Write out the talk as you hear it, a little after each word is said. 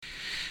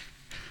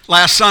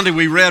Last Sunday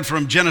we read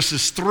from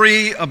Genesis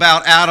 3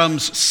 about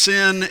Adam's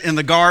sin in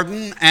the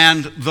garden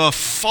and the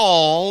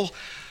fall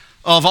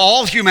of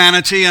all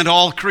humanity and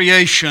all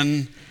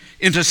creation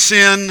into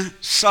sin,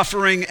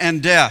 suffering,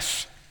 and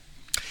death.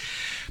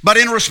 But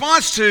in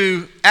response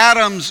to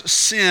Adam's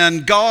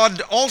sin,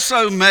 God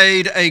also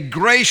made a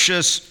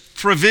gracious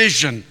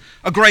provision,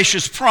 a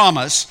gracious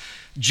promise.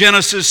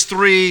 Genesis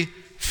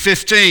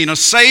 3:15, a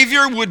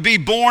Savior would be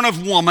born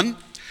of woman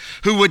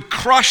who would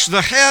crush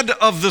the head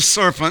of the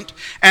serpent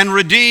and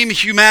redeem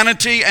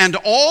humanity and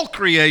all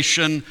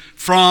creation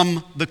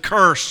from the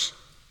curse.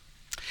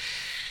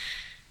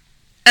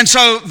 And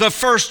so the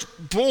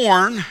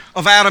firstborn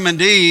of Adam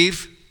and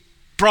Eve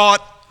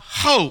brought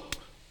hope.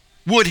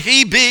 Would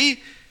he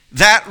be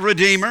that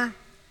Redeemer?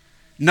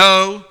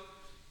 No.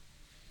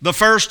 The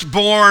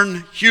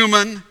firstborn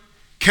human,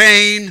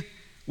 Cain,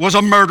 was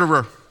a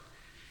murderer.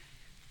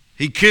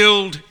 He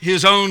killed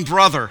his own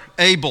brother,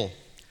 Abel.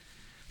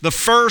 The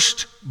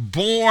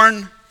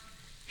firstborn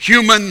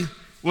human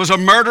was a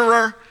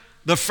murderer.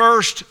 The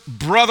first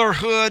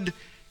brotherhood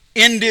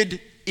ended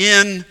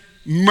in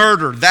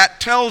murder. That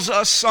tells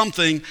us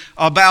something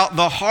about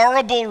the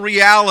horrible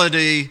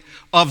reality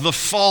of the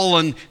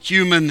fallen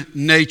human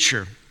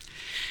nature.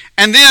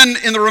 And then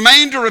in the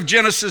remainder of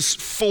Genesis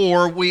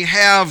 4, we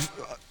have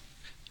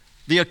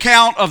the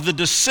account of the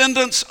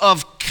descendants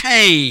of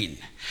Cain.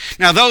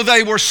 Now, though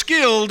they were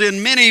skilled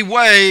in many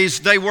ways,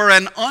 they were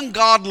an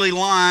ungodly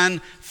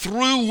line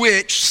through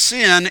which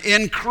sin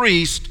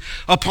increased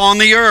upon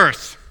the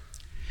earth.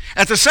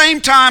 At the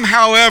same time,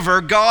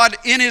 however, God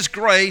in His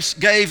grace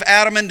gave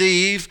Adam and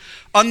Eve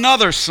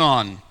another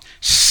son,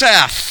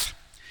 Seth.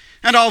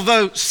 And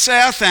although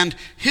Seth and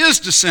his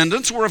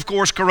descendants were, of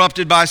course,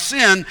 corrupted by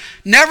sin,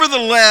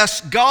 nevertheless,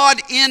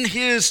 God in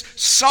His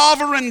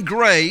sovereign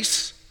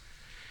grace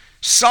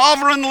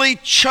sovereignly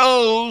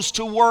chose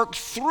to work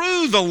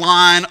through the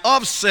line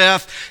of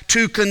Seth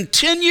to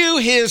continue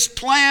His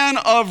plan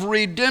of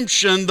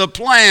redemption, the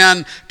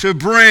plan to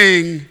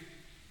bring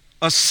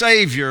a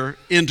Savior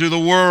into the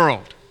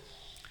world.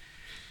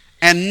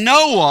 And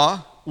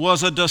Noah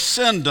was a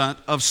descendant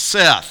of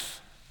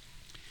Seth.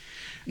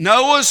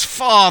 Noah's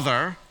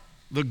father,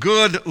 the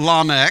good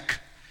Lamech,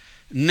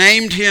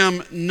 named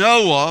him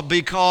Noah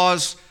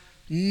because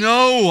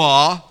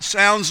Noah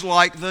sounds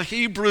like the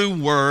Hebrew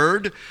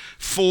word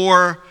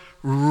for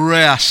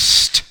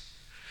rest.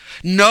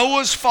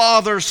 Noah's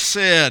father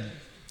said,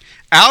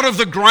 "Out of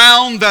the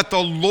ground that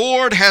the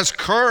Lord has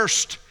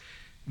cursed,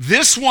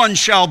 this one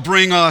shall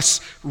bring us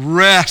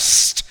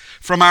rest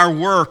from our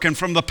work and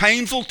from the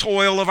painful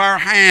toil of our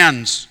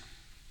hands."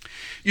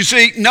 You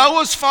see,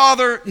 Noah's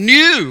father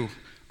knew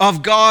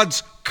of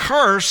God's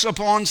curse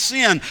upon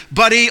sin,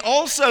 but he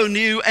also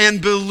knew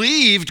and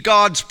believed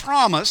God's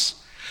promise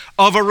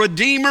of a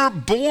Redeemer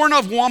born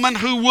of woman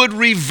who would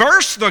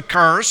reverse the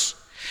curse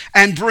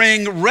and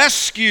bring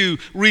rescue,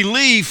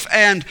 relief,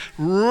 and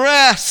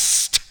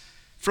rest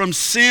from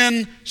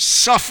sin,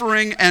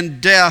 suffering,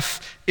 and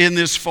death in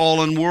this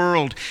fallen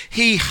world.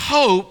 He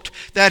hoped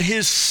that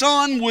his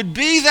son would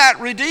be that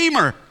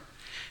Redeemer,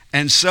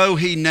 and so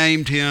he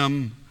named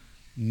him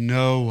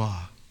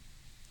Noah.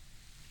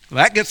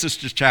 Well, that gets us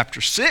to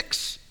chapter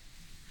 6.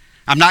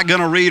 I'm not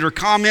going to read or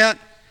comment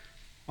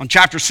on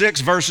chapter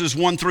 6, verses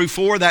 1 through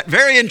 4, that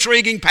very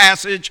intriguing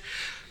passage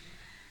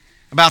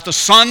about the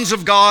sons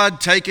of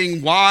God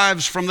taking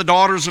wives from the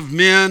daughters of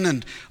men,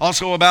 and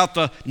also about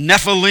the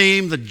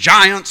Nephilim, the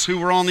giants who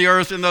were on the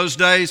earth in those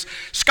days.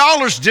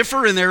 Scholars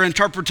differ in their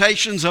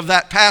interpretations of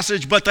that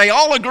passage, but they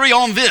all agree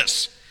on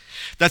this,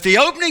 that the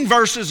opening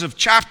verses of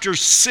chapter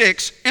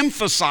 6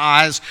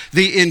 emphasize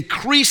the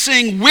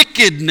increasing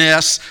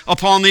wickedness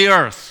upon the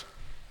earth.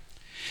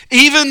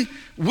 Even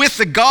with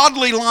the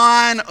godly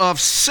line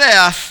of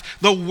Seth,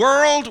 the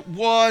world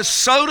was,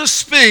 so to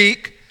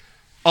speak,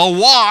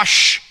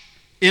 awash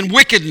in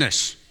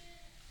wickedness.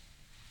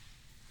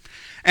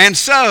 And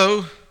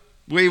so,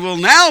 we will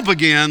now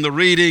begin the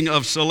reading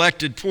of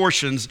selected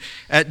portions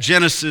at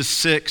Genesis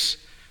 6,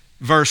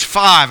 verse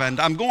 5. And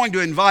I'm going to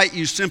invite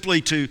you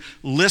simply to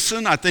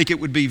listen. I think it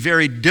would be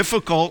very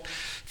difficult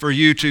for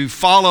you to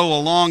follow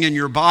along in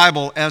your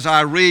Bible as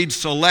I read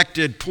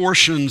selected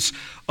portions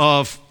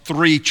of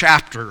 3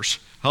 chapters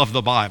of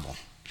the Bible.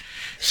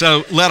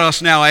 So let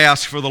us now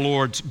ask for the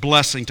Lord's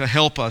blessing to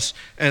help us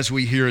as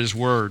we hear His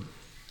word.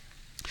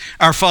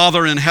 Our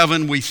Father in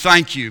heaven, we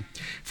thank You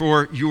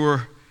for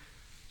Your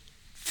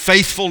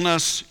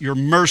faithfulness, Your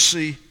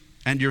mercy,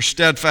 and Your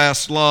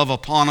steadfast love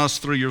upon us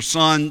through Your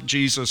Son,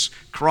 Jesus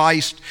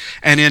Christ.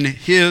 And in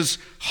His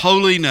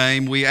holy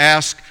name, we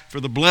ask for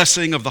the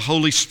blessing of the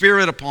Holy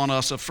Spirit upon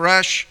us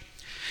afresh.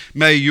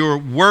 May Your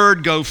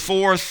word go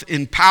forth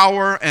in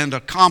power and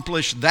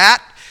accomplish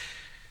that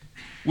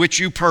which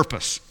You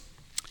purpose,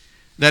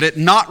 that it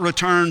not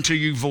return to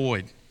You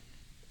void.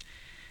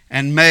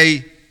 And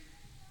may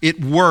it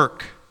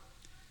work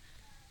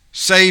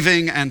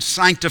saving and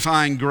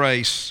sanctifying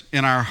grace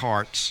in our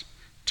hearts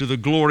to the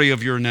glory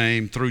of Your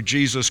name through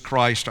Jesus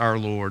Christ our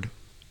Lord.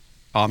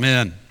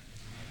 Amen.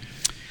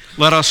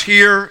 Let us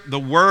hear the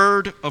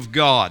word of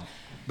God,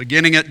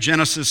 beginning at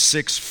Genesis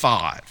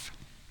 6:5.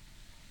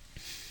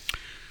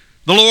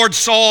 The Lord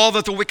saw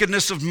that the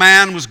wickedness of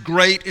man was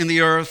great in the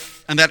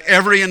earth, and that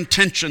every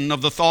intention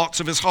of the thoughts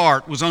of his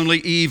heart was only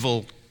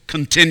evil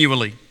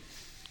continually.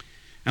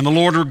 And the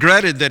Lord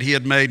regretted that he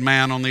had made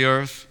man on the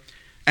earth,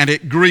 and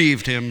it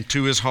grieved him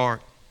to his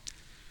heart.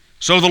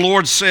 So the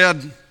Lord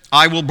said,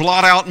 I will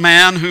blot out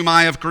man whom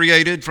I have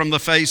created from the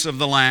face of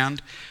the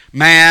land,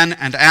 man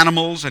and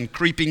animals and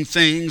creeping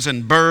things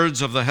and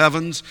birds of the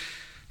heavens,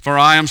 for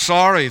I am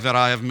sorry that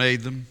I have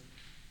made them.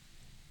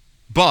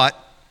 But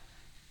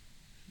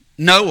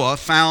Noah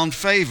found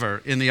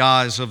favor in the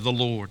eyes of the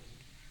Lord.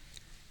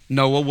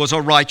 Noah was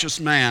a righteous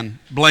man,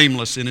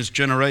 blameless in his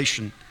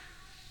generation.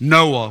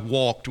 Noah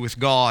walked with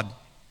God.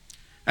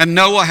 And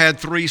Noah had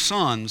 3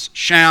 sons,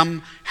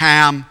 Shem,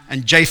 Ham,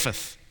 and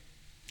Japheth.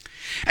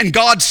 And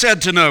God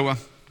said to Noah,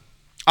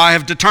 I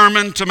have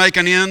determined to make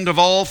an end of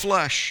all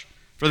flesh,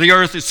 for the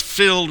earth is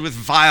filled with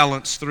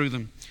violence through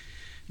them.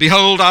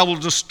 Behold, I will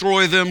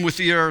destroy them with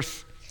the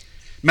earth.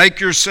 Make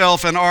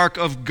yourself an ark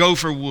of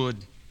gopher wood.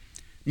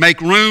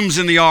 Make rooms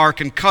in the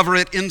ark and cover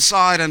it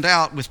inside and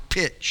out with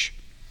pitch.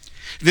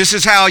 This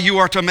is how you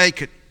are to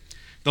make it.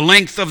 The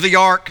length of the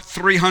ark,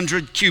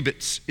 300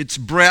 cubits. Its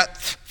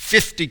breadth,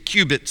 50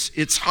 cubits.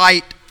 Its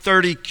height,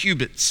 30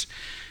 cubits.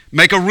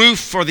 Make a roof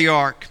for the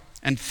ark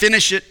and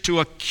finish it to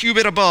a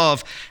cubit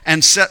above,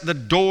 and set the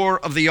door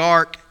of the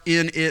ark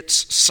in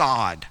its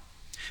side.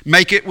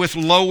 Make it with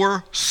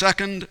lower,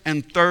 second,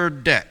 and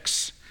third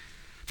decks.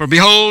 For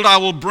behold, I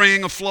will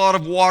bring a flood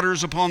of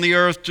waters upon the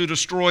earth to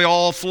destroy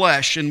all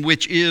flesh, in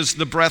which is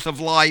the breath of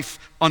life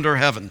under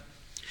heaven.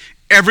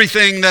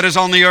 Everything that is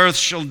on the earth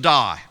shall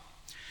die.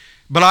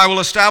 But I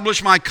will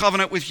establish my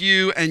covenant with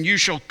you, and you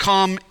shall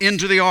come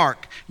into the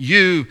ark,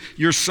 you,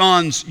 your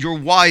sons, your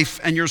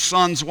wife, and your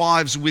sons'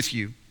 wives with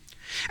you.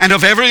 And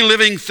of every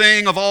living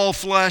thing of all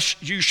flesh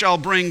you shall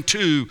bring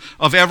 2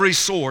 of every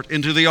sort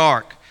into the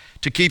ark,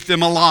 to keep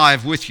them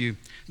alive with you.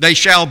 They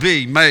shall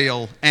be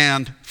male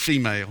and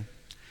female.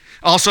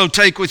 Also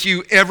take with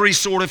you every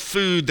sort of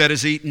food that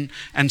is eaten,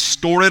 and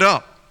store it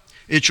up.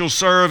 It shall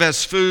serve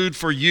as food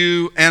for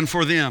you and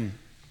for them.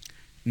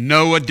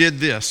 Noah did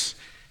this.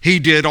 He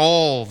did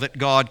all that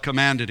God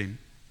commanded him.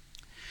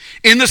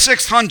 In the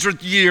 600th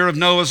year of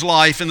Noah's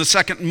life, in the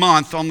 2nd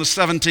month, on the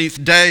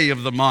 17th day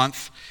of the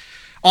month,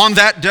 on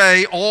that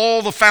day,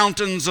 all the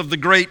fountains of the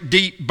great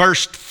deep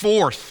burst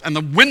forth, and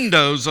the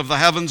windows of the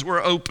heavens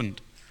were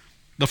opened.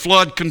 The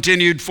flood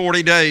continued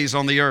 40 days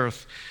on the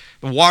earth.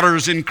 The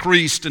waters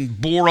increased and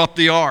bore up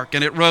the ark,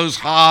 and it rose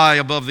high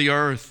above the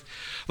earth.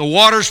 The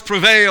waters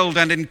prevailed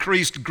and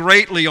increased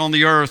greatly on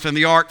the earth, and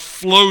the ark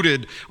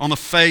floated on the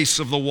face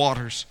of the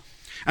waters.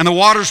 And the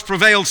waters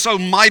prevailed so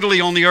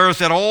mightily on the earth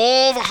that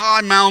all the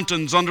high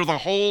mountains under the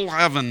whole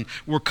heaven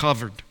were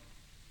covered.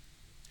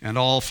 And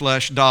all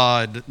flesh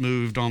died that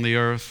moved on the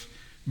earth,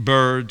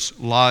 birds,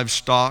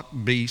 livestock,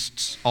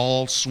 beasts,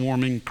 all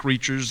swarming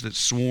creatures that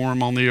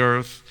swarm on the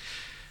earth,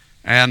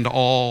 and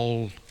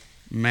all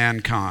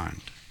mankind.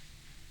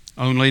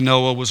 Only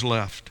Noah was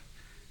left,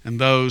 and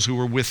those who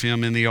were with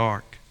him in the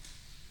ark.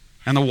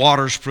 And the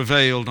waters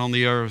prevailed on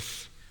the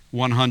earth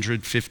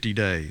 150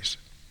 days.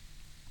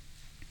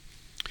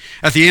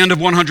 At the end of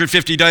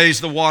 150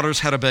 days, the waters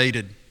had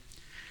abated.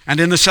 And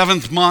in the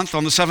 7th month,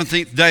 on the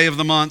 17th day of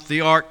the month,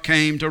 the ark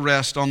came to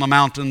rest on the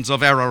mountains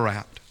of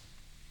Ararat.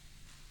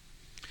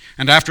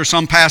 And after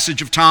some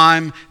passage of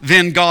time,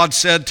 then God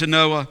said to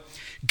Noah,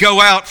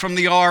 Go out from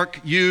the ark,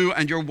 you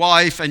and your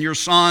wife and your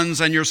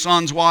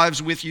sons'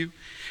 wives with you.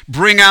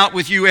 Bring out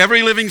with you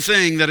every living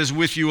thing that is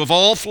with you of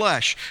all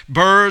flesh,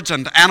 birds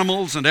and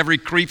animals and every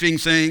creeping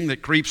thing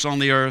that creeps on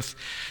the earth,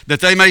 that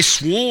they may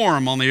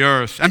swarm on the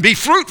earth and be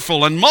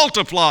fruitful and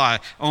multiply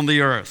on the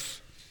earth.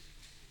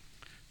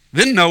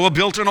 Then Noah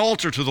built an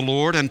altar to the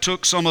Lord and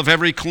took some of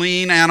every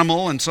clean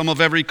animal and some of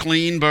every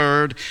clean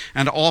bird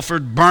and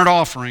offered burnt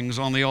offerings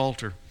on the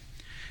altar.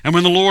 And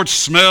when the Lord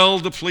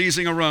smelled the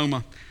pleasing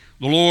aroma,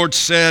 the Lord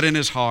said in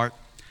his heart,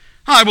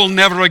 I will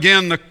never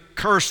again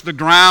curse the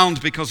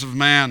ground because of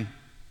man,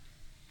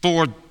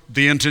 for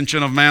the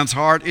intention of man's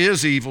heart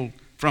is evil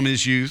from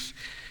his youth.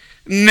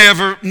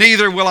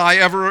 Neither will I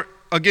ever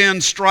again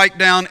strike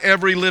down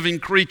every living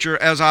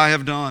creature as I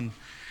have done.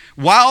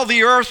 While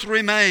the earth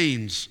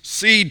remains,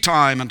 seed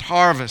time and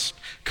harvest,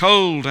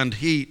 cold and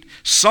heat,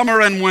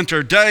 summer and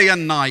winter, day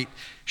and night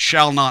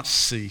shall not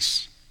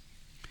cease.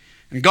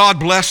 And God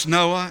blessed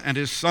Noah and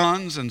his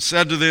sons and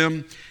said to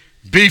them,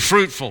 Be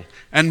fruitful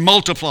and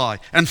multiply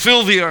and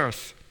fill the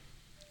earth.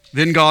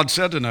 Then God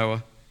said to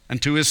Noah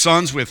and to his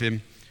sons with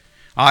him,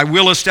 I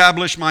will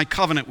establish my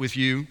covenant with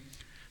you,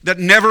 that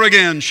never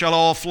again shall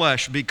all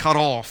flesh be cut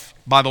off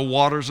by the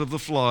waters of the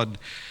flood,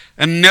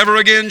 and never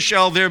again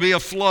shall there be a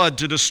flood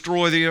to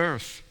destroy the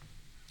earth.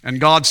 And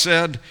God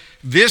said,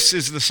 This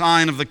is the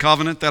sign of the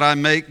covenant that I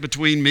make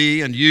between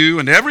me and you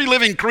and every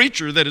living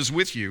creature that is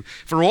with you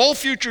for all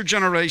future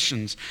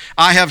generations.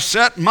 I have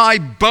set my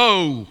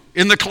bow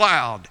in the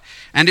cloud,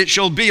 and it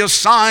shall be a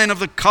sign of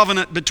the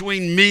covenant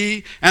between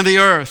me and the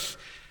earth.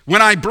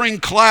 when I bring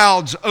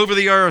clouds over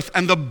the earth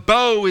and the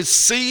bow is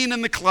seen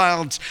in the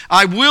clouds,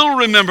 I will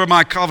remember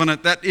my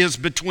covenant that is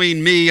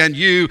between me and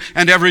you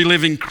and every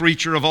living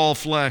creature of all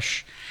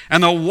flesh.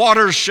 And the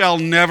waters shall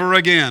never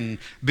again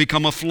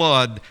become a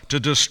flood to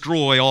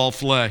destroy all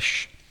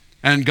flesh.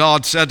 And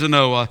God said to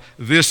Noah,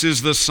 this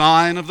is the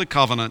sign of the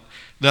covenant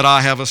that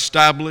I have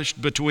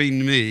established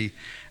between me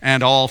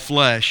and all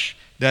flesh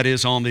that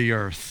is on the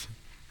earth.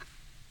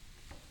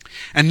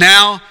 And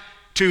now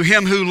to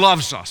him who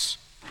loves us,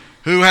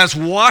 who has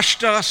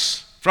washed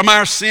us from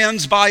our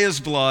sins by his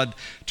blood,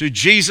 to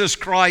Jesus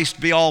Christ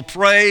be all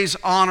praise,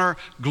 honor,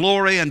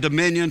 glory, and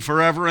dominion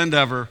forever and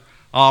ever.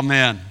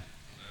 Amen.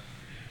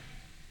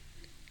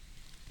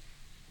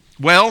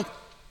 Well,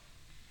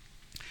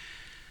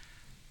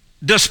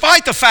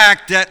 despite the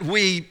fact that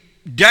we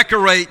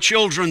decorate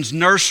children's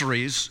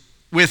nurseries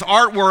with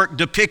artwork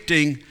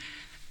depicting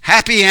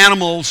happy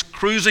animals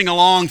cruising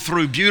along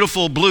through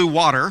beautiful blue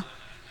water,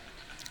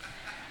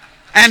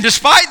 and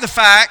despite the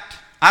fact,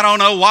 I don't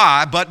know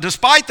why, but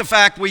despite the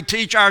fact we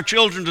teach our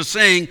children to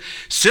sing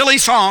silly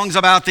songs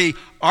about the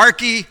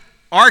Arky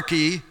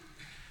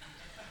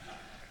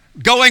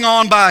going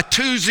on by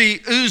twosy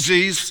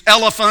oozies,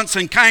 elephants,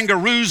 and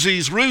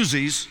kangaroosies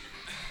roosies,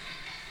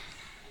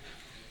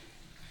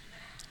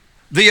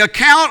 the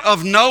account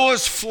of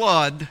Noah's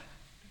flood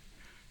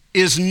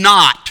is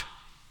not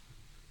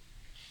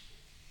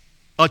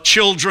a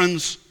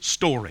children's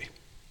story.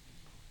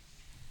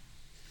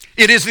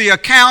 It is the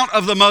account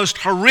of the most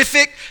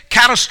horrific,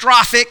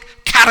 catastrophic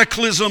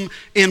cataclysm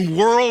in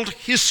world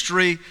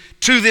history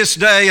to this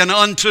day and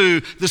unto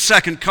the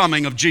second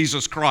coming of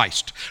Jesus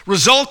Christ,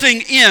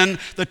 resulting in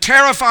the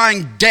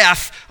terrifying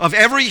death of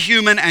every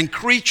human and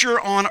creature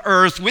on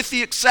earth, with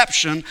the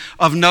exception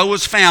of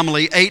Noah's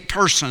family, 8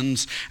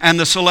 persons, and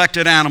the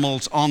selected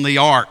animals on the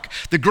ark.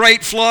 The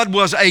great flood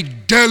was a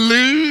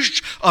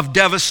deluge of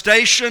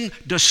devastation,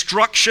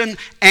 destruction,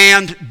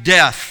 and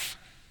death.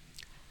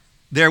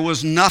 There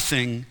was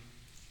nothing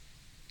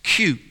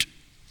cute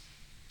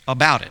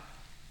about it.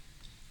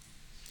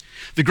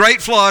 The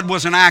great flood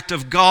was an act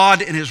of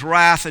God in his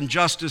wrath and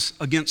justice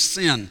against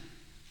sin.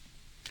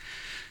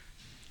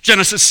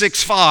 Genesis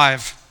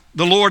 6:5,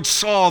 the Lord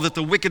saw that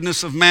the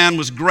wickedness of man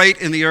was great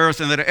in the earth,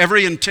 and that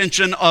every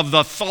intention of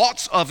the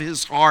thoughts of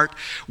his heart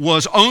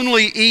was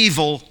only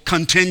evil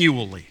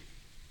continually.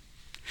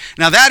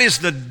 Now that is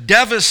the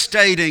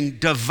devastating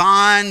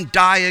divine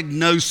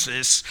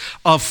diagnosis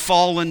of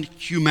fallen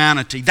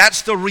humanity.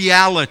 That's the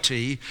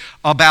reality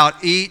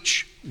about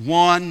each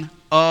one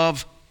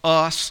of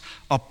us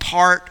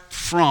apart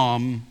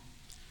from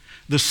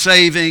the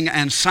saving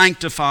and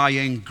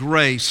sanctifying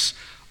grace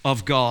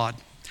of God.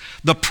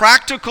 The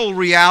practical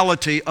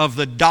reality of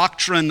the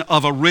doctrine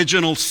of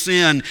original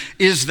sin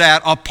is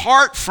that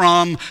apart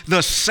from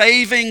the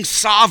saving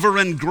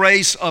sovereign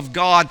grace of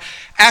God,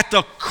 at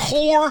the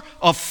core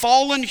of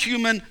fallen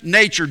human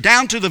nature,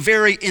 down to the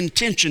very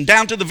intention,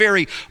 down to the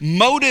very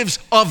motives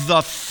of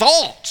the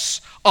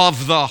thoughts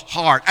of the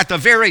heart, at the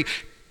very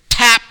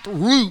tap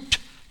root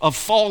of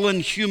fallen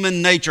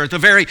human nature, at the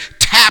very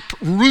tap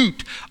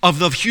root of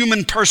the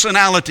human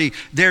personality,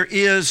 there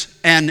is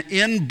an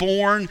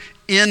inborn,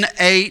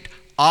 innate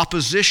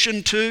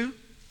opposition to,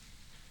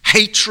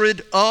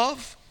 hatred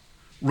of,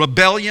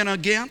 rebellion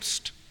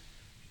against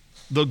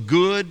the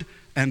good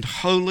and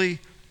holy,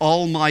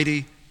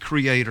 almighty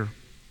Creator.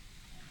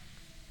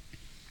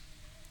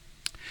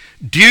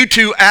 Due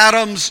to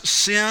Adam's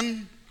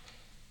sin,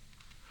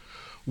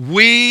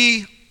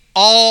 we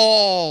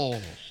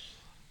all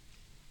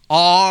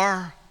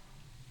are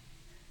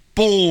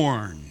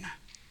born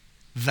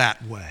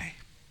that way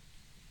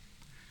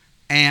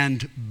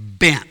and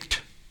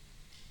bent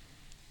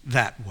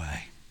that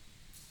way.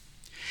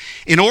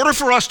 In order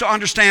for us to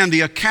understand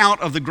the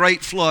account of the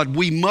great flood,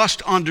 we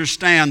must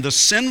understand the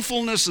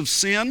sinfulness of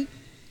sin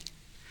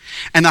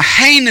and the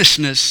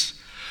heinousness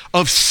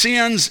of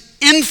sin's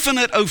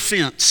infinite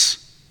offense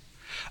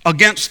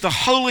against the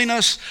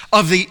holiness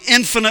of the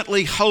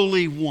infinitely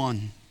holy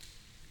one.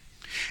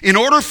 In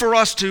order for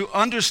us to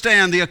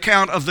understand the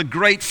account of the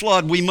great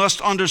flood, we must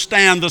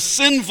understand the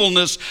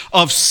sinfulness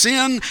of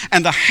sin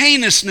and the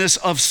heinousness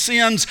of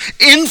sin's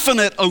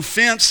infinite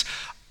offense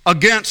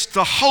against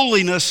the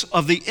holiness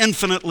of the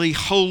infinitely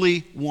holy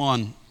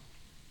one.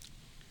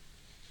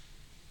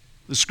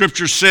 The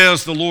scripture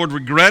says the Lord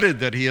regretted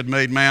that he had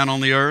made man on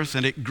the earth,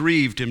 and it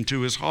grieved him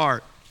to his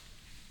heart.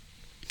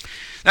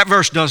 That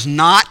verse does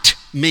not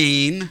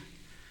mean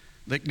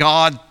that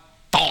God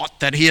thought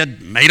that he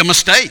had made a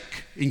mistake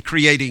in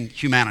creating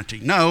humanity.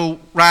 No,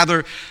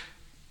 rather,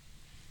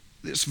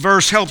 this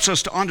verse helps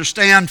us to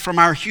understand from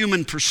our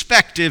human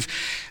perspective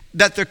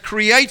that the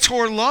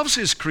Creator loves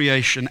his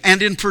creation,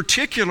 and in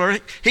particular,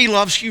 he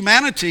loves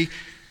humanity,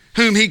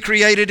 whom he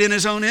created in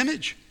his own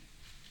image.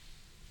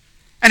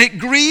 And it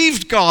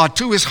grieved God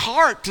to his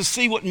heart to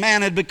see what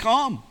man had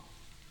become.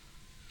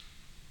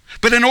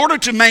 But in order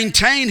to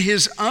maintain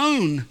his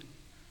own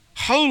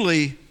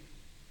holy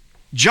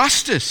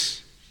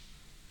justice,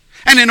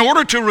 and in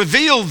order to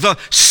reveal the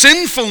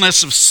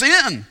sinfulness of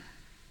sin,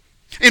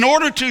 In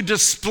order to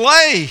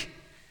display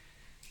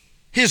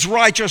his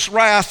righteous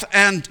wrath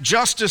and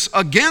justice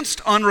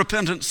against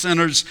unrepentant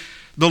sinners,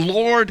 the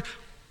Lord,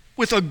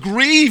 with a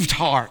grieved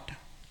heart,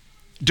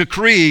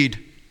 decreed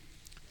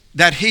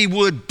that he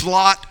would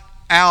blot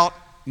out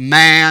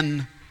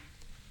man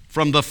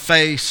from the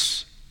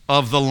face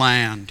of the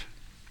land.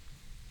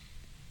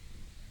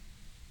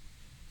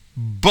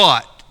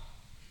 But,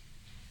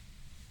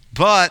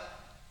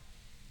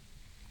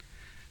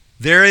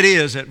 there it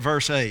is at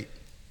verse 8.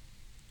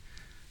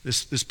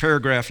 This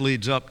paragraph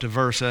leads up to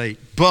verse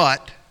 8.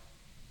 But,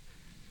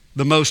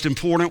 the most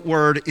important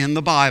word in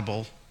the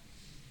Bible,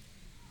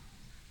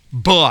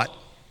 but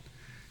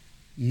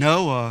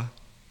Noah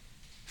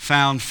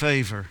found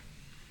favor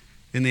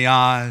in the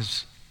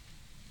eyes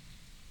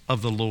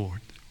of the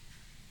Lord.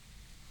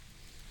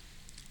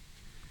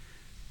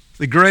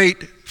 The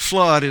great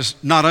flood is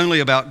not only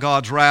about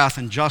God's wrath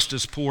and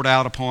justice poured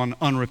out upon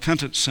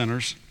unrepentant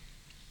sinners,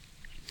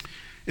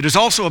 it is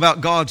also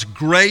about God's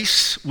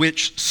grace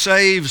which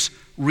saves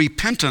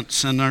repentant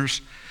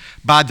sinners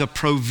by the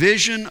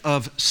provision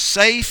of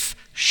safe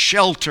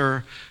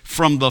shelter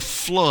from the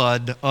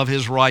flood of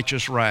his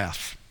righteous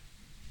wrath.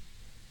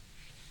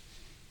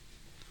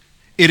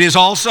 It is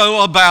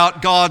also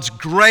about God's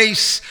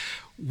grace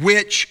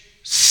which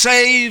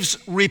saves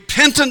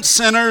repentant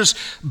sinners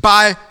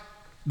by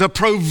the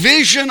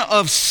provision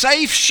of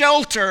safe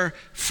shelter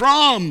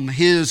from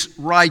his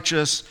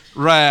righteous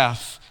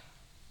wrath.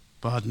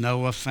 But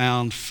Noah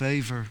found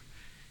favor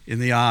in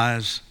the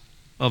eyes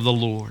of the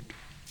Lord.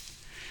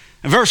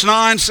 And verse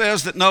 9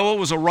 says that Noah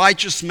was a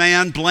righteous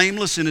man,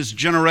 blameless in his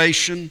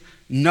generation.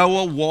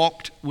 Noah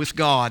walked with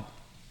God.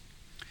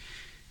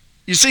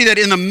 You see that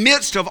in the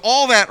midst of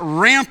all that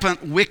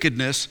rampant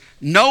wickedness,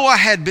 Noah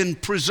had been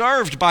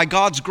preserved by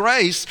God's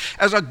grace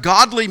as a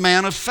godly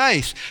man of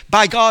faith.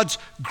 By God's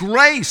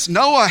grace,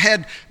 Noah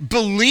had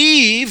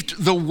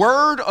believed the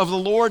word of the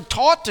Lord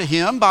taught to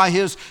him by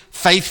his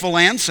faithful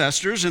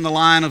ancestors in the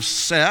line of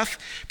Seth,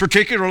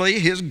 particularly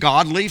his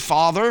godly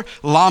father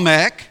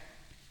Lamech.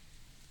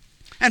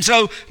 And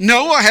so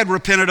Noah had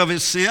repented of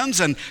his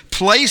sins and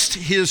placed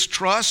his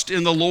trust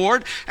in the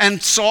Lord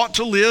and sought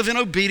to live in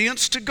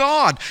obedience to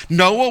God.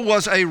 Noah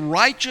was a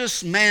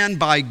righteous man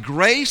by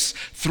grace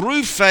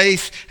through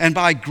faith, and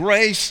by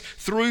grace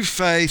through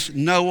faith,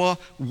 Noah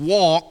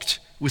walked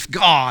with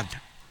God.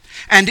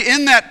 And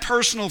in that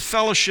personal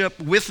fellowship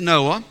with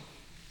Noah,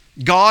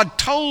 God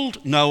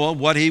told Noah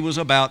what he was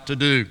about to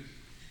do.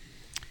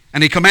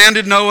 And he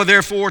commanded Noah,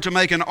 therefore, to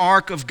make an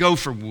ark of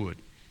gopher wood.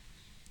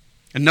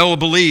 And Noah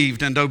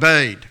believed and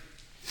obeyed.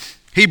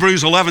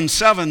 Hebrews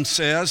 11:7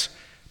 says,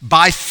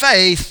 by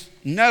faith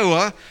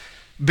Noah,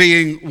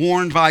 being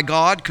warned by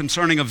God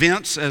concerning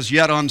events as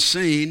yet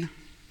unseen,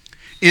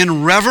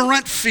 in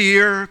reverent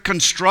fear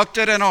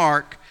constructed an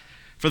ark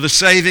for the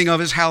saving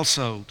of his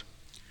household.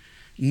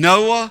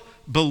 Noah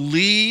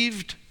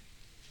believed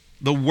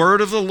the word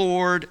of the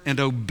Lord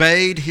and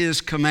obeyed his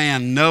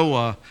command.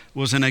 Noah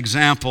was an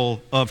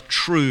example of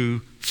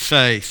true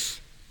faith.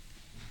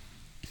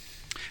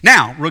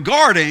 Now,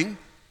 regarding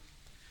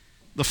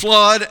the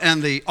flood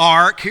and the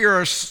ark, here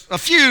are a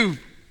few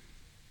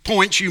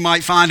points you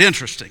might find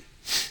interesting.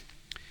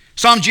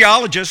 Some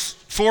geologists,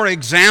 for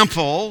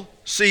example,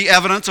 see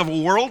evidence of a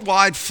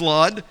worldwide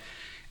flood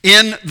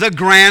in the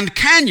Grand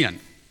Canyon,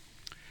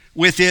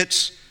 with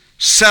its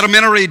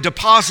sedimentary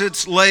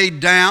deposits laid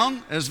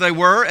down, as they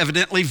were,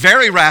 evidently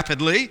very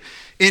rapidly,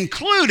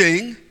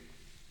 including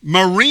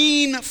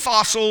marine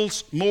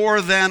fossils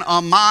more than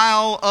a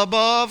mile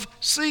above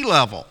sea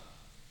level.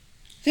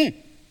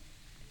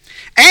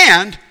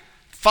 And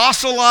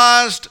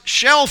fossilized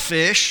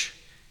shellfish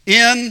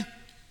in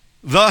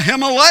the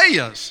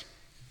Himalayas.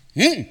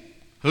 Who'd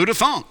have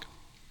thunk?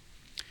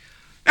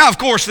 Now, of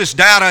course, this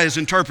data is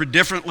interpreted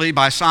differently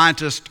by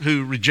scientists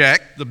who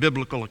reject the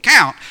biblical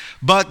account,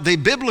 but the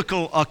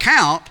biblical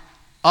account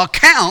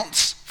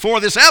accounts for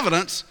this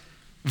evidence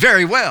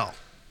very well.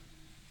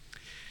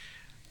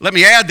 Let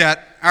me add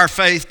that our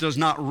faith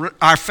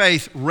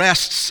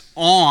rests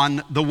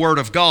on the Word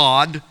of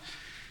God,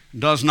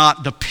 does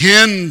not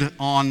depend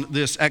on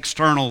this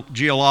external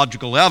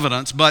geological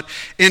evidence, but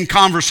in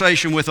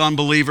conversation with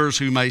unbelievers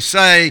who may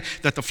say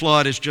that the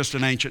flood is just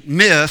an ancient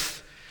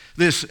myth,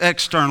 this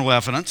external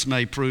evidence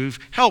may prove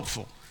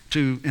helpful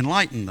to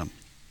enlighten them.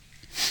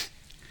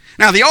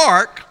 Now, the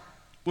ark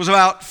was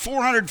about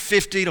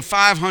 450 to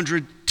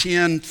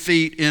 510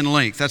 feet in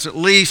length. That's at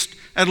least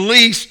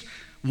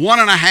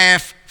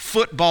 1.5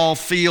 football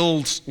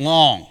fields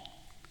long.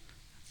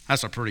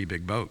 That's a pretty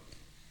big boat.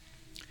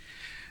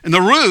 And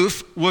the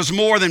roof was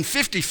more than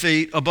 50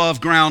 feet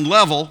above ground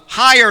level,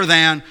 higher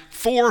than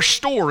 4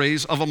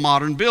 stories of a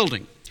modern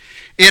building.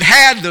 It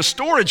had the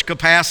storage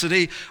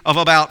capacity of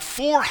about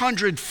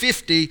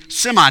 450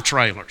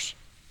 semi-trailers.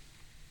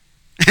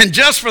 And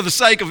just for the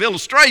sake of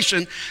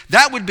illustration,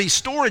 that would be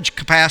storage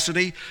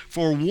capacity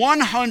for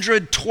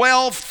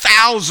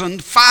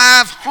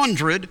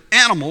 112,500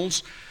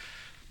 animals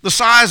the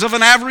size of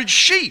an average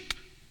sheep.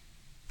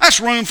 That's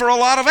room for a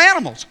lot of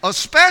animals,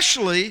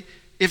 especially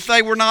if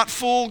they were not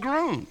full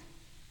grown.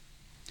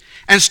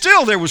 And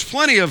still there was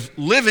plenty of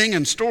living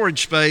and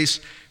storage space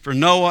for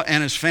Noah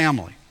and his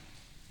family.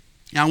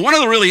 Now, one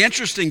of the really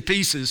interesting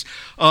pieces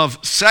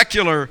of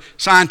secular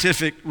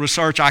scientific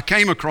research I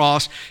came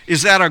across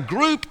is that a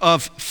group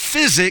of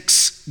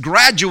physics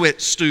graduate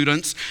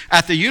students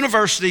at the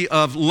University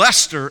of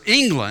Leicester,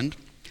 England,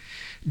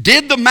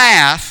 did the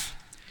math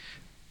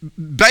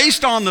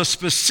based on the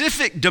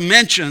specific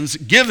dimensions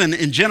given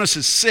in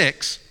Genesis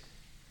 6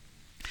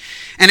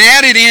 and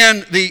added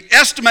in the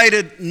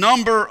estimated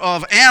number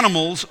of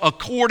animals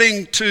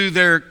according to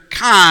their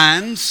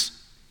kinds.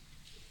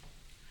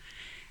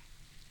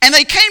 And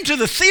they came to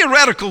the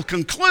theoretical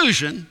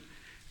conclusion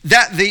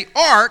that the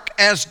ark,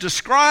 as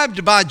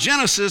described by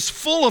Genesis,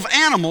 full of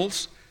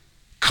animals,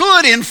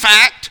 could in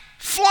fact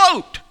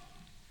float.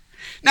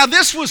 Now,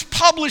 this was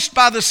published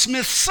by the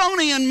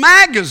Smithsonian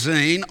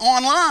Magazine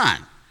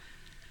online.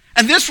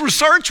 And this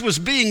research was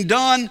being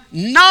done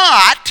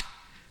not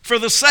for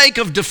the sake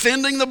of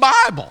defending the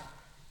Bible.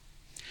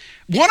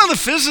 One of the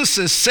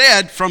physicists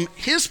said, from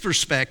his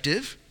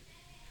perspective,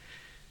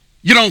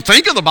 you don't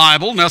think of the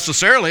Bible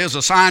necessarily as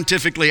a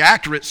scientifically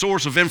accurate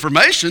source of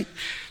information,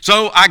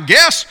 so I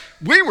guess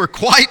we were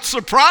quite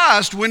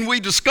surprised when we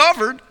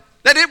discovered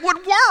that it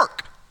would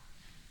work.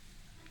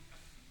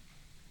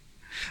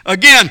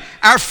 Again,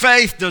 our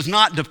faith does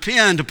not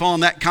depend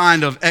upon that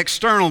kind of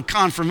external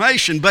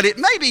confirmation, but it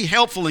may be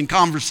helpful in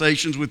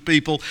conversations with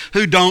people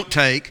who don't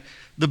take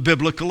the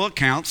biblical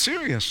account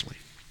seriously.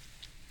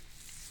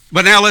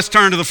 But now let's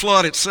turn to the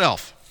flood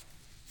itself.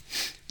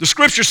 The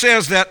scripture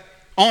says that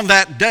on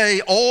that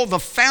day, all the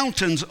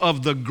fountains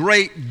of the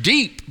great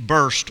deep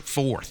burst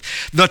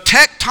forth. The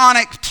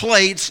tectonic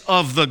plates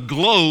of the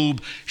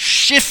globe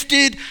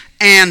shifted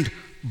and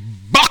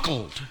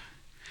buckled,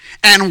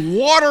 and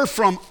water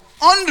from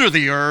under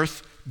the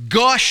earth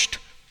gushed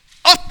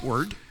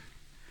upward,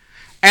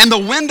 and the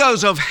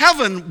windows of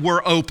heaven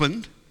were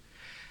opened,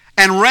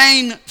 and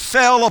rain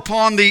fell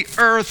upon the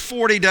earth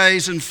 40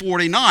 days and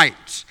 40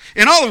 nights.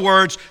 In other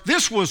words,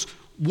 this was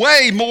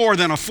way more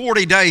than a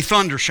 40-day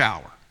thunder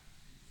shower.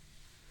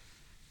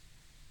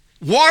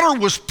 Water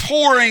was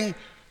pouring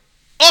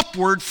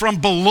upward from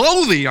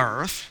below the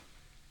earth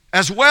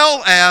as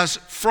well as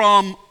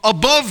from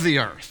above the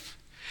earth.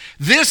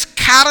 This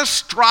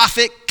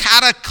catastrophic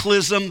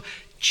cataclysm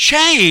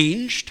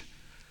changed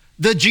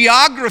the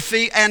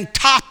geography and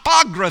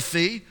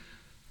topography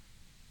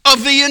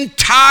of the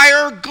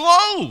entire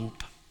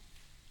globe.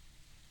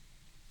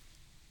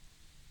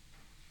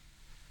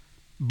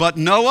 But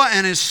Noah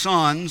and his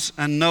sons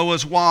and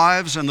Noah's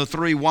wives and the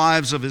 3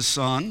 wives of his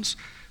sons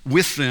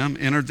with them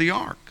entered the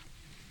ark,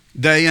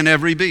 they and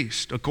every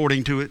beast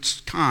according to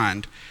its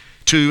kind,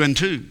 2 and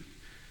 2,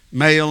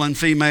 male and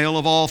female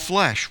of all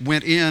flesh,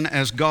 went in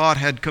as God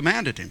had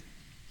commanded him.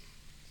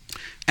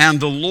 And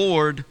the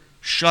Lord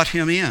shut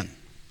him in.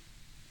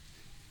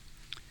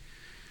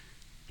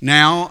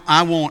 Now,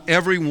 I want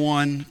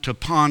everyone to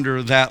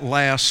ponder that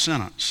last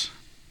sentence.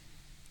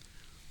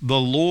 The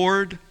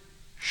Lord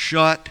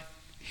shut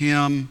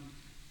him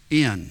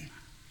in.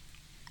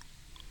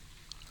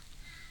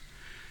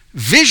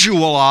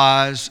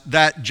 Visualize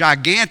that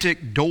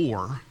gigantic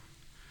door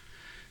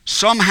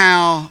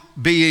somehow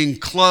being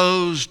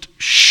closed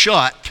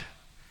shut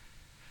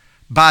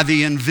by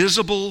the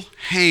invisible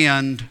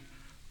hand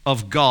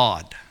of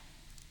God.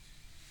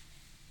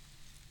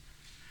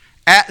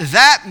 At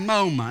that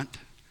moment,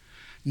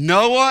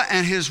 Noah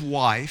and his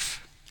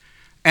wife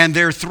and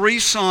their 3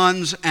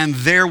 sons and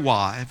their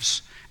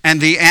wives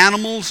and the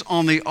animals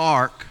on the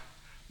ark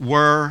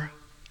were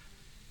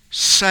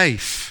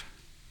safe.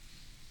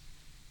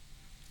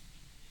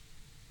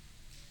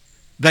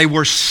 They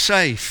were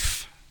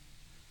safe.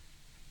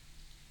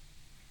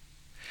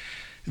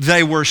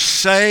 They were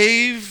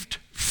saved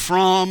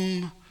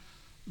from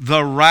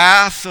the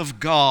wrath of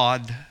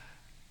God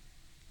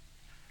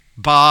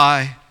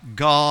by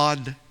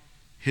God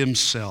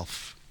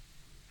Himself.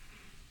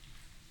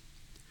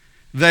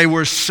 They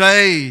were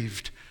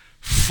saved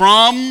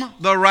from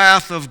the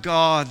wrath of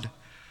God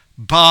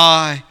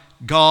by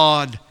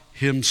God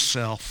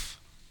Himself.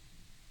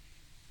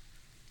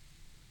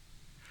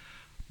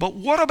 But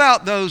what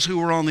about those who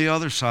were on the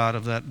other side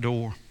of that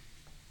door?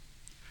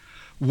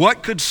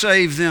 What could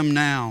save them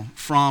now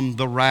from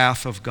the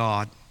wrath of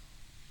God?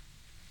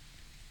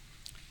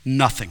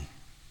 Nothing.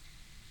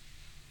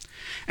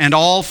 And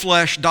all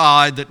flesh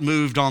died that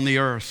moved on the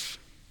earth,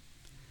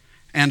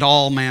 and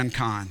all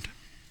mankind.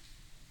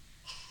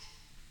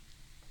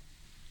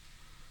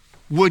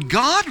 Would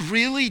God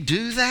really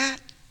do that?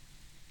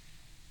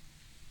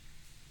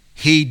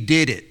 He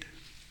did it.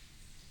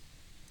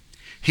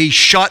 He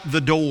shut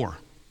the door.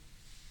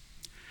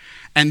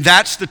 And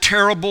that's the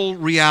terrible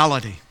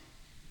reality.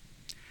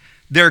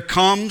 There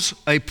comes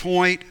a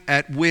point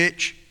at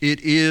which it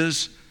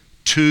is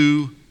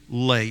too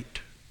late.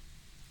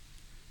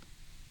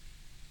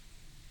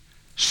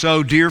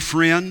 So, dear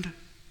friend,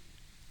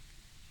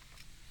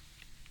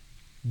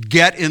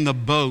 get in the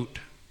boat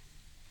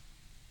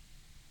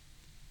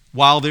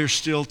while there's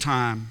still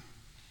time,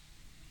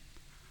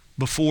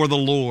 before the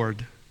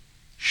Lord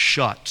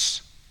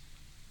shuts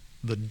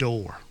the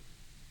door.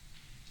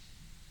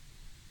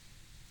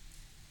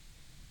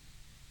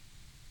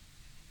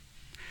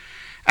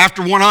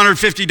 After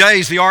 150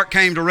 days, the ark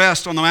came to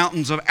rest on the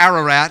mountains of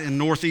Ararat in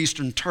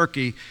northeastern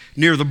Turkey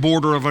near the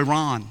border of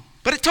Iran.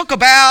 But it took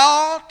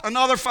about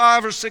another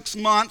 5 or 6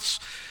 months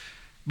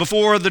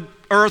before the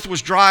earth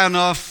was dry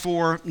enough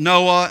for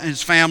Noah and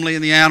his family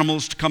and the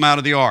animals to come out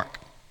of the ark.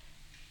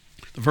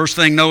 The first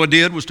thing Noah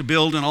did was to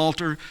build an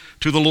altar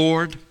to the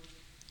Lord,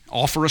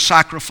 offer a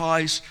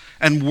sacrifice,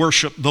 and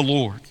worship the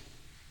Lord.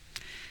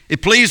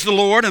 It pleased the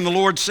Lord, and the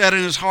Lord said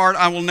in his heart,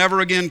 I will never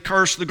again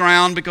curse the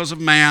ground because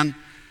of man,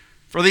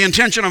 for the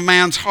intention of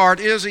man's heart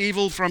is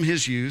evil from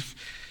his youth.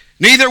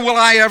 Neither will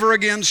I ever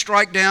again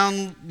strike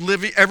down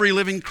every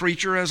living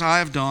creature as I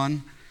have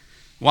done.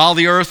 While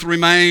the earth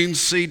remains,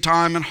 seed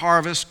time and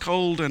harvest,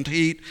 cold and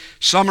heat,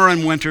 summer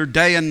and winter,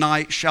 day and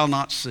night shall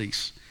not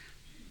cease.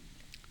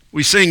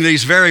 We sing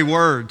these very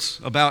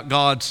words about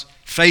God's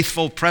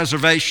faithful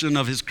preservation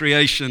of his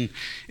creation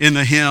in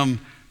the hymn,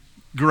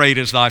 Great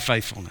is Thy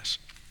Faithfulness.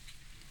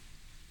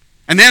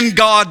 And then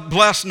God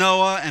blessed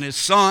Noah and his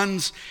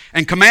sons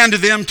and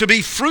commanded them to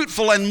be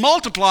fruitful and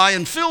multiply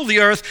and fill the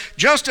earth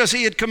just as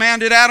he had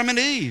commanded Adam and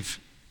Eve.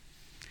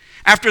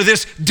 After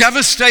this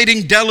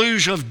devastating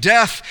deluge of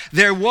death,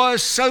 there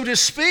was, so to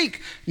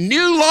speak,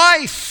 new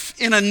life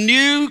in a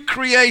new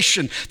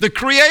creation. The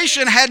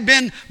creation had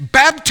been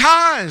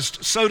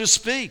baptized, so to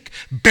speak,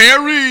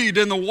 buried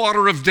in the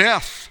water of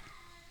death,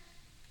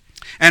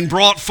 and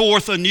brought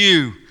forth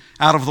anew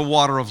out of the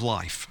water of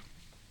life.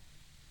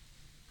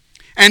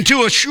 And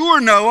to assure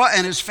Noah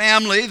and his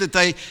family that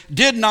they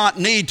did not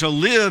need to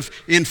live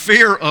in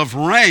fear of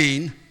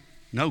rain,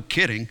 no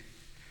kidding,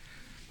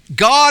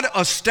 God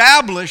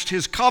established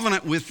his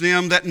covenant with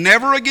them that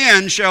never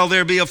again shall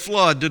there be a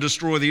flood to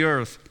destroy the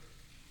earth.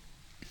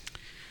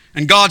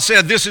 And God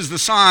said, this is the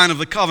sign of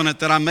the covenant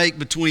that I make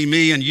between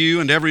me and you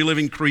and every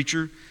living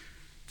creature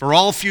for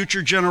all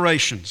future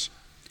generations.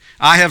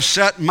 I have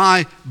set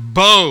my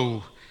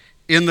bow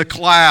in the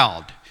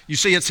cloud. You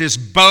see, it's his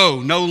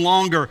bow, no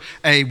longer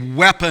a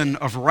weapon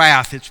of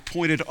wrath. It's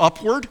pointed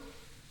upward,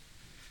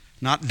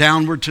 not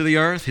downward to the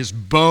earth. His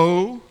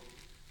bow.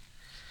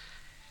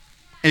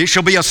 And it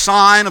shall be a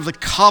sign of the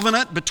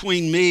covenant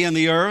between me and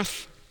the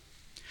earth.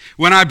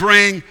 When I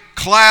bring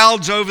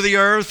clouds over the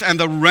earth and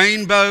the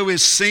rainbow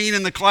is seen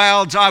in the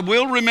clouds, I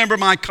will remember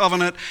my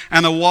covenant,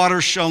 and the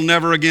waters shall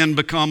never again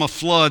become a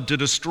flood to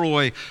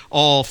destroy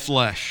all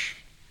flesh.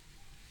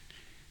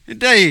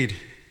 Indeed,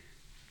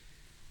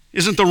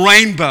 isn't the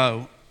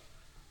rainbow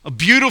a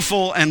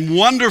beautiful and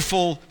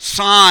wonderful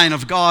sign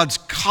of God's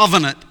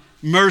covenant,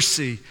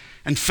 mercy,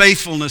 and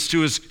faithfulness to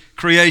his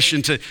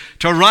creation? To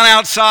run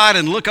outside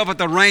and look up at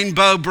the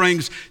rainbow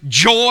brings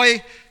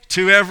joy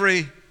to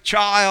every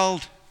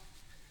child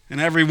and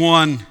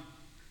everyone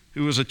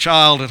who is a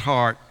child at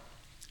heart.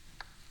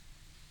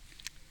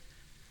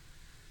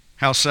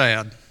 How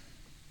sad,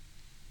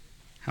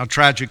 how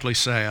tragically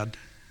sad,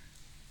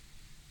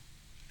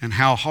 and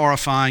how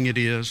horrifying it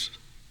is.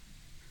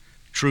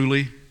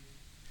 Truly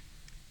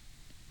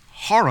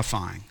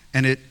horrifying.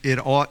 And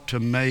it ought to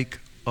make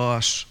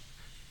us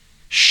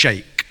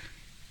shake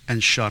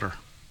and shudder.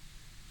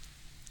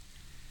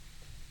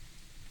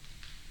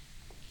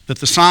 That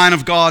the sign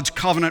of God's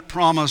covenant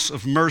promise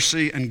of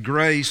mercy and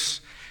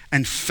grace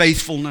and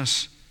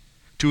faithfulness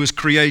to his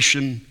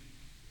creation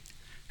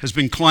has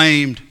been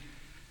claimed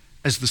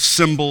as the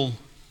symbol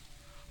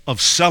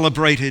of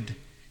celebrated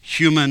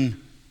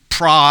human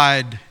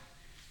pride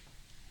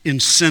in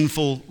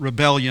sinful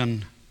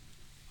rebellion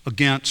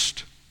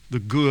against the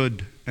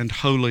good and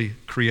holy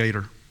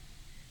Creator.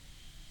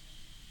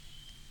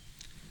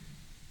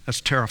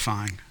 That's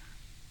terrifying.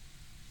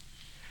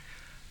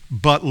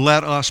 But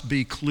let us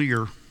be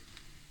clear.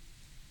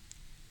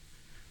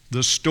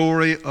 The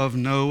story of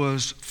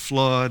Noah's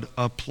flood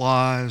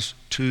applies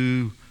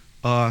to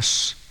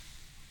us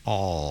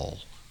all.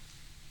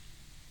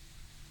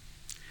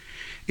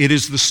 It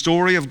is the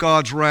story of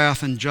God's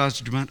wrath and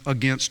judgment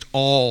against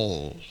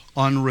all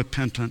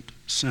unrepentant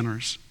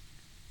sinners.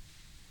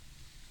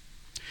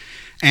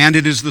 And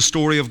it is the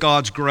story of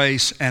God's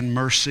grace and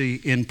mercy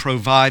in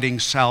providing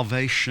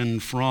salvation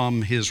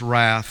from his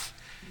wrath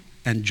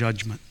and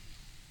judgment.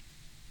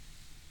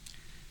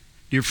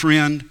 Dear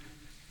friend,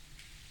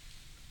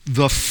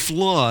 the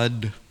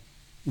flood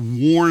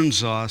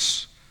warns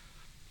us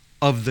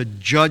of the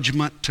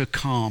judgment to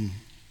come,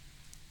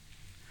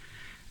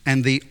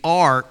 and the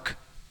ark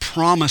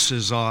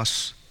promises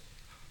us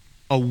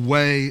a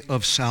way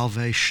of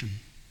salvation.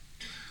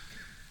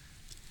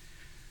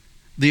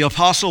 The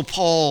Apostle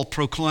Paul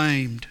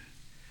proclaimed,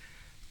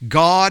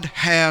 God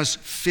has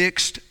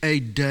fixed a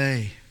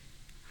day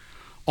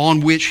on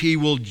which he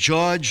will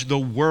judge the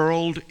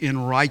world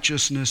in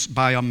righteousness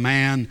by a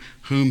man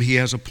whom he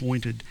has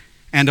appointed.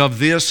 And of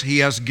this he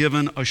has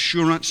given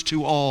assurance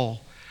to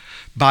all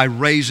by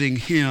raising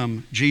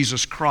him,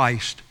 Jesus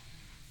Christ,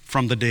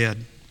 from the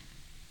dead.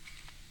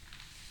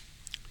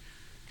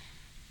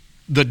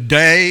 The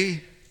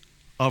day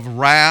of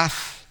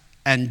wrath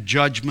and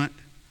judgment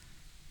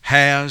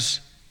has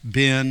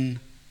been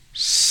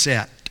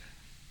set.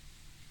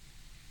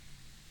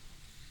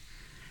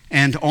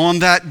 And on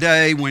that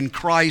day when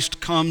Christ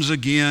comes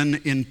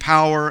again in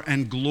power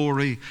and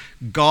glory,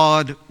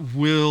 God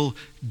will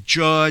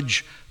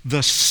judge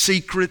the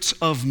secrets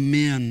of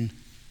men,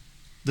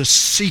 the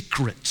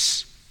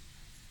secrets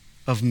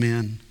of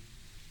men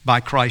by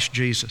Christ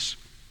Jesus.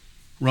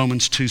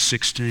 Romans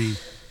 2:16.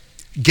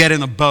 Get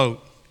in a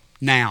boat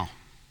now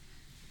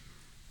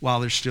while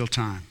there's still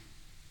time.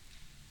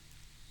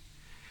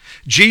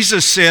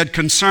 Jesus said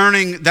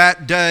concerning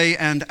that day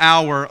and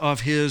hour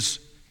of his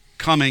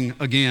coming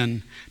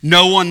again,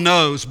 no one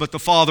knows but the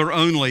Father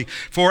only.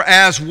 For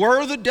as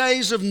were the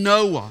days of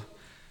Noah,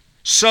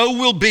 so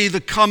will be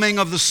the coming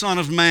of the Son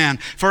of Man.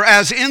 For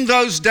as in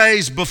those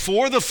days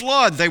before the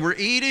flood, they were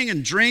eating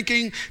and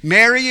drinking,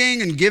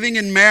 marrying and giving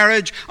in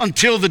marriage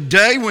until the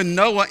day when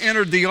Noah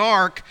entered the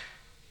ark,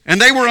 and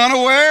they were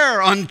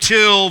unaware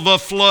until the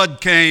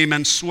flood came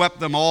and swept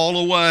them all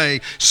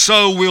away.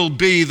 So will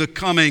be the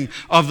coming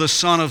of the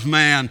Son of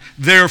Man.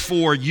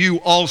 Therefore, you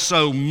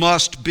also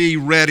must be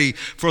ready,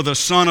 for the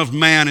Son of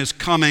Man is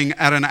coming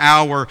at an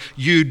hour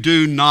you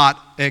do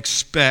not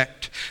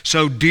expect.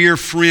 So, dear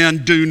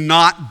friend, do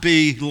not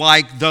be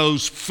like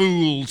those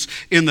fools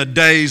in the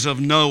days of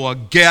Noah.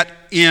 Get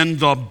in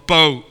the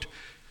boat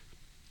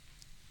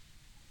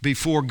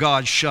before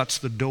God shuts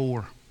the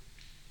door.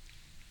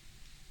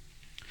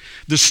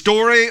 The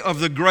story of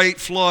the great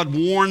flood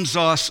warns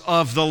us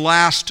of the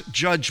last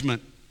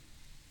judgment,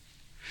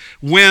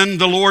 when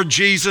the Lord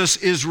Jesus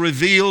is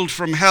revealed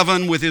from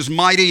heaven with his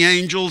mighty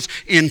angels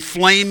in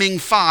flaming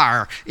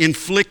fire,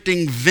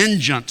 inflicting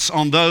vengeance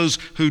on those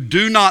who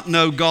do not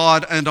know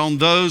God and on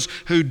those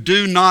who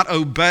do not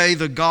obey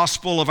the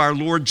gospel of our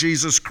Lord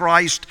Jesus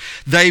Christ.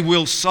 They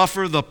will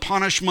suffer the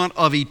punishment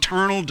of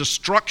eternal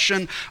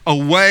destruction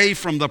away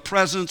from the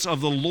presence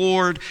of the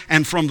Lord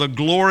and from the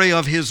glory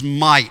of his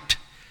might.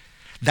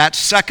 That's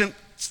 2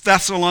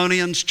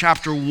 Thessalonians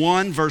chapter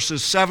 1,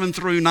 verses 7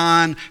 through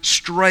 9,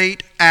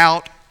 straight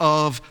out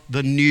of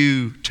the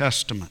New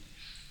Testament.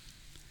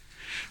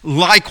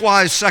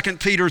 Likewise, 2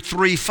 Peter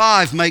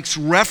 3:5 makes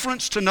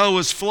reference to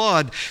Noah's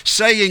flood,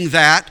 saying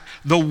that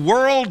the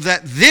world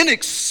that then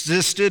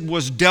existed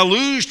was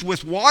deluged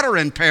with water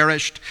and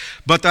perished,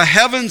 but the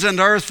heavens and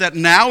earth that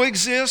now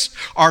exist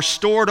are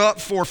stored up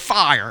for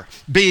fire,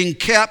 being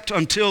kept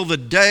until the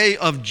day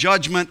of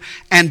judgment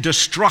and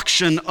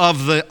destruction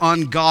of the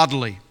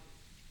ungodly.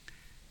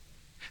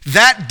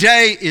 That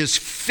day is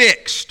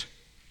fixed.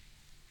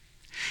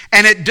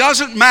 And it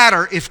doesn't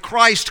matter if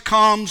Christ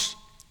comes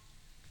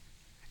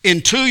in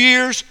 2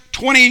 years,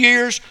 20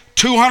 years,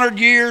 200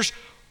 years,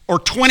 or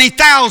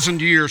 20,000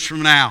 years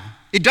from now.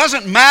 It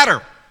doesn't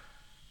matter.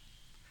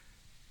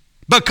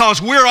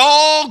 Because we're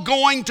all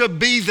going to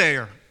be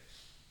there.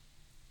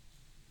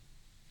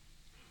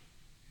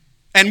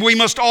 And we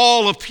must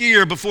all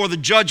appear before the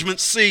judgment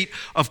seat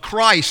of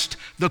Christ.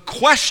 The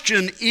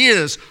question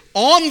is,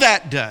 on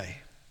that day,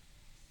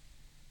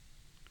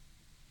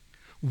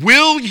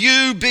 will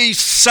you be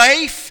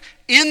safe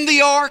in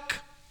the ark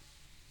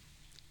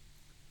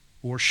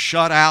or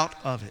shut out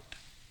of it?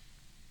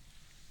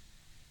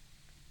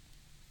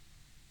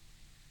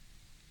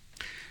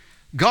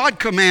 God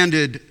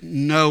commanded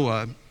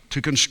Noah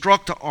to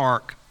construct an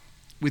ark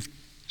with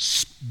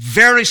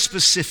very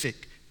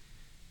specific,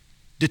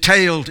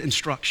 detailed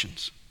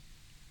instructions.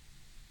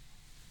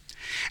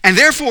 And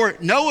therefore,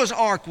 Noah's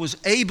ark was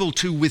able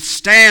to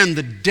withstand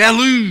the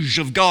deluge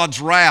of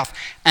God's wrath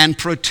and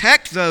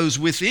protect those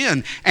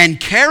within and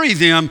carry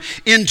them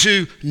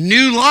into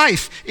new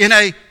life in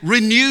a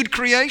renewed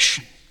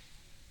creation.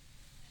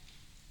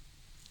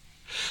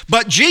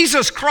 But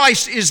Jesus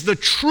Christ is the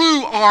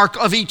true ark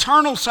of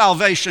eternal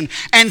salvation.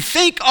 And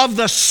think of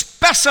the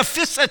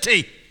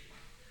specificity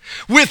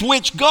with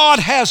which God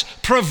has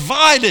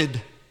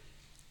provided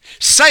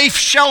safe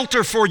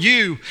shelter for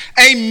you,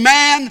 a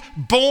man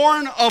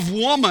born of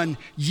woman,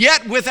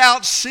 yet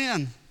without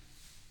sin,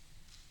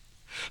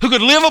 who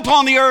could live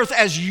upon the earth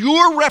as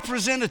your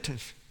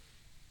representative,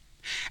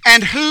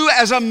 and who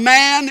as a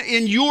man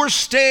in your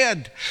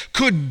stead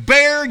could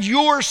bear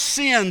your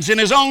sins in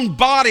his own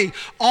body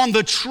on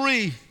the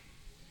tree,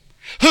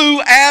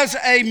 who as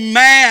a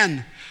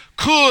man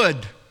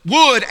could,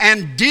 would,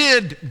 and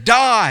did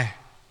die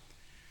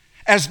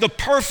as the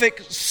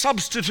perfect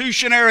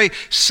substitutionary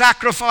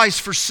sacrifice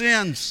for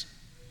sins,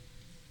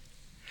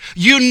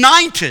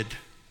 united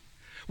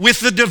with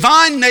the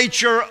divine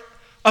nature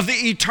of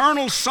the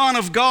eternal Son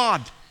of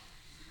God,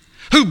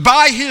 who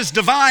by his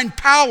divine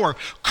power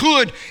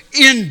could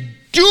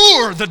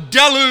endure the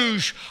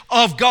deluge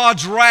of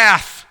God's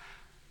wrath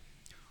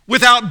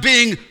without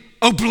being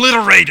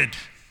obliterated,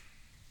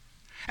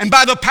 and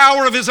by the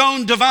power of his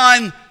own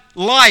divine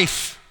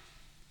life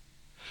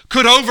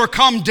could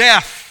overcome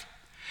death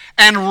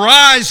and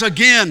rise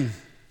again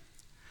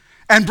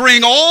and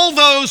bring all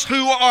those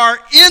who are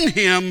in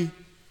him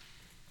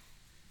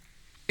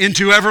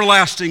into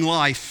everlasting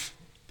life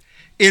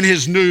in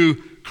his new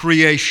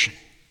creation.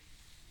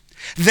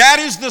 That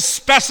is the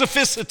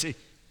specificity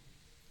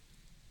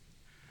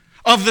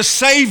of the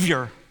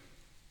Savior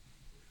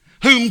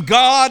whom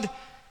God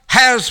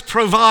has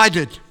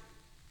provided.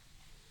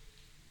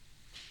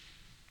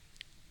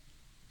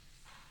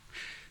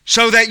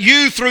 So that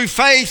you, through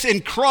faith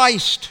in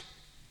Christ,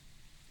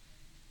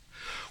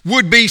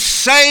 would be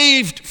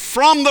saved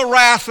from the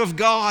wrath of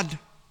God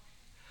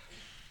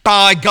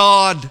by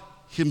God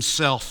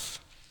Himself.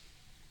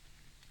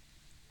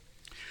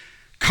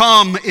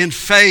 Come in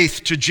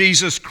faith to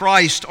Jesus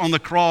Christ on the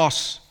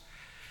cross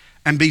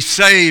and be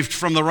saved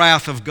from the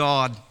wrath of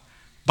God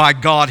by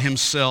God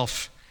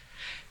Himself.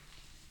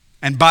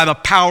 And by the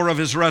power of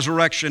His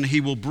resurrection,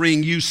 He will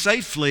bring you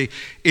safely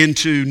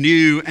into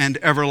new and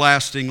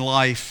everlasting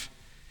life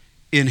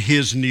in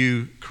His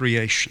new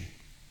creation.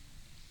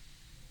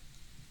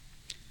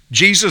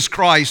 Jesus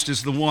Christ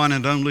is the one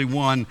and only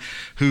one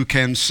who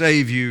can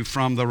save you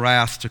from the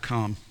wrath to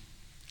come.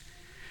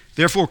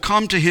 Therefore,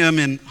 come to Him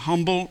in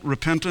humble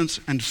repentance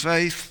and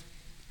faith.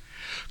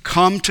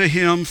 Come to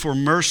Him for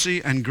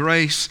mercy and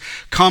grace.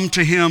 Come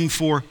to Him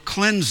for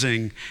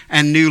cleansing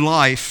and new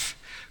life.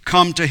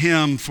 Come to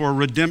Him for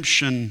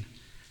redemption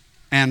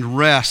and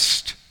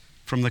rest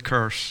from the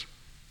curse.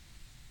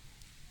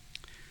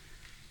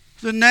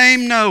 The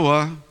name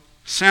Noah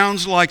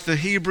sounds like the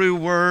Hebrew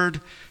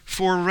word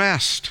for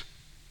rest.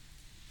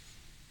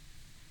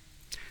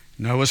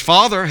 Noah's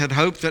father had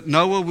hoped that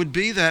Noah would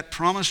be that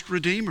promised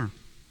Redeemer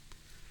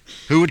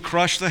who would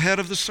crush the head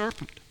of the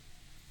serpent.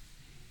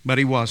 But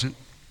he wasn't.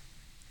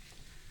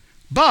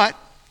 But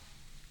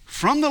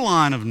from the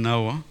line of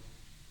Noah,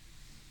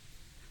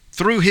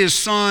 through his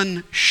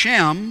son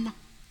Shem,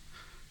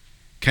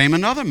 came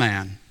another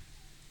man,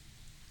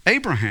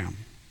 Abraham.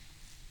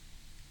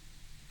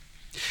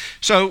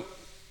 So,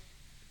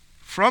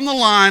 from the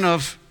line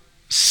of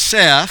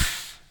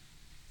Seth,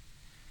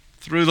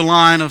 through the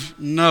line of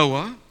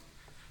Noah,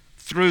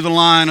 through the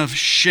line of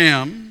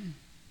Shem,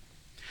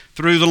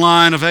 through the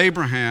line of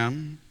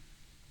Abraham,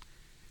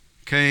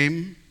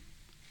 came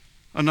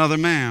another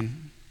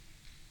man,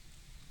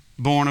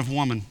 born of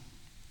woman,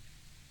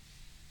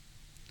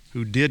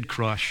 who did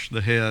crush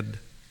the head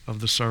of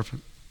the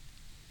serpent.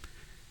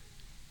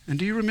 And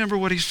do you remember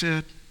what he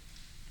said?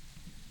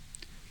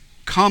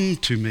 Come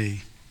to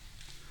me,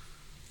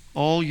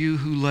 all you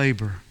who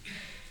labor,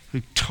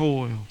 who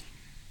toil,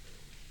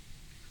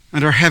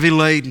 and are heavy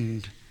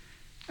laden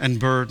and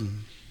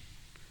burdened.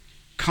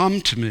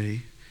 Come to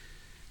me,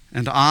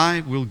 and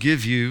I will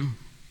give you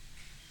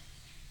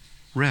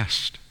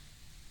rest.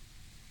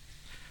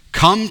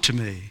 Come to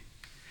me,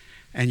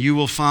 and you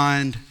will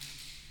find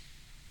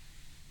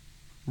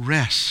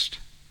rest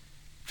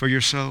for your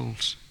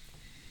souls.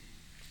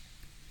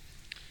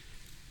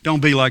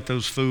 Don't be like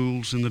those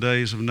fools in the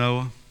days of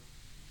Noah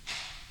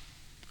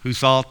who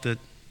thought that,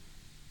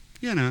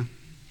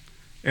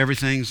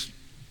 everything's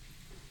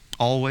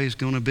always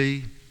going to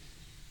be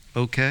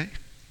okay.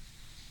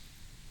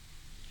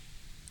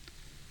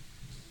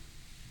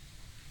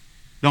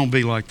 Don't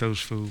be like those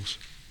fools.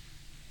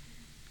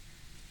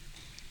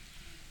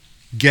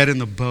 Get in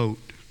the boat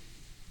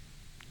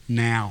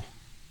now,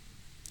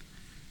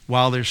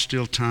 while there's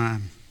still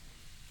time,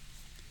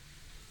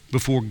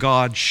 before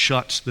God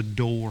shuts the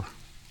door,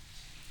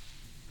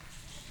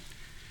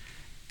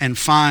 and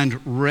find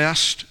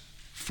rest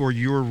for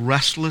your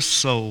restless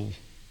soul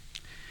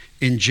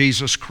in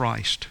Jesus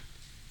Christ,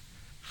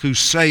 who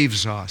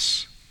saves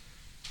us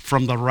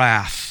from the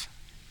wrath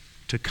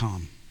to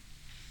come.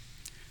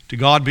 To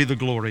God be the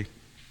glory.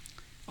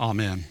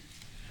 Amen.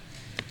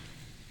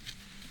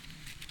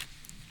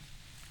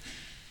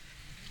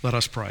 Let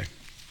us pray.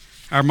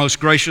 Our most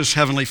gracious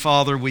Heavenly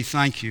Father, we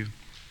thank you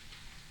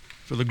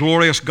for the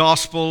glorious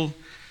gospel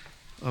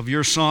of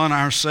your Son,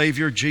 our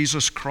Savior,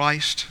 Jesus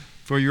Christ,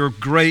 for your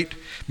great,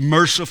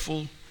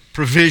 merciful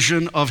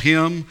provision of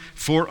Him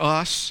for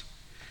us,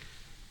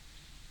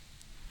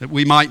 that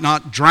we might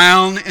not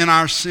drown in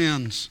our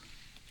sins,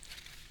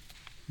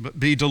 but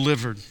be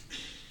delivered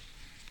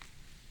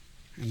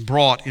and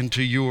brought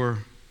into your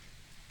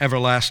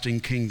everlasting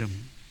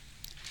kingdom.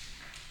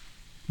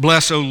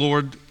 Bless, O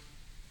Lord,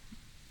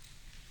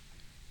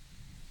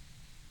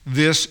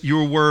 this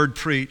your word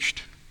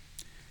preached,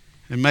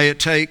 and may it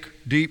take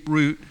deep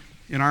root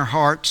in our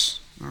hearts,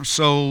 our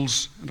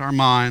souls, and our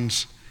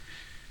minds,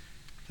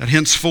 that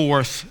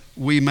henceforth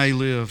we may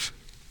live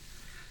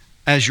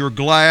as your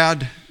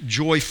glad,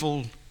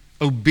 joyful,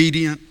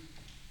 obedient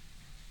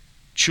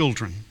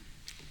children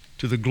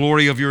to the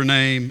glory of your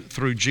name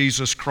through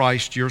Jesus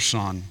Christ, your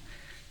Son.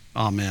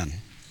 Amen.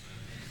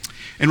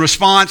 In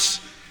response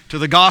to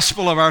the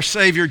gospel of our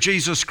Savior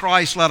Jesus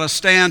Christ, let us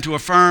stand to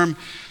affirm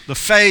the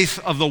faith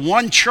of the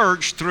one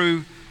church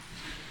throughout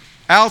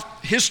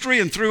history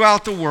and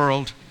throughout the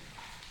world,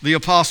 the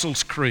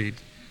Apostles' Creed.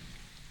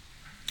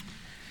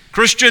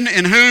 Christian,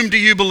 in whom do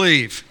you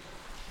believe?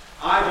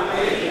 I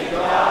believe in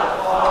God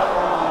the Father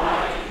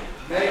Almighty,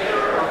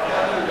 maker of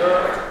heaven and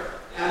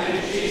earth, and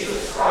in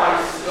Jesus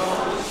Christ, His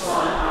only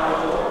Son,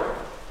 our Lord,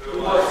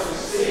 who was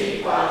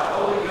conceived by the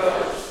Holy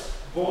Ghost,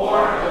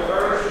 born of the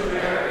Virgin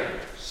Mary,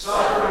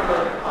 suffered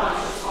under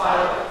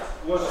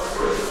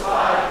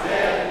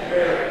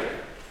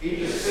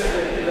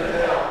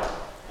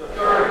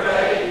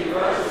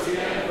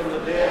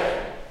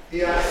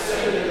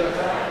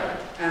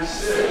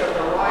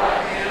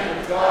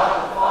God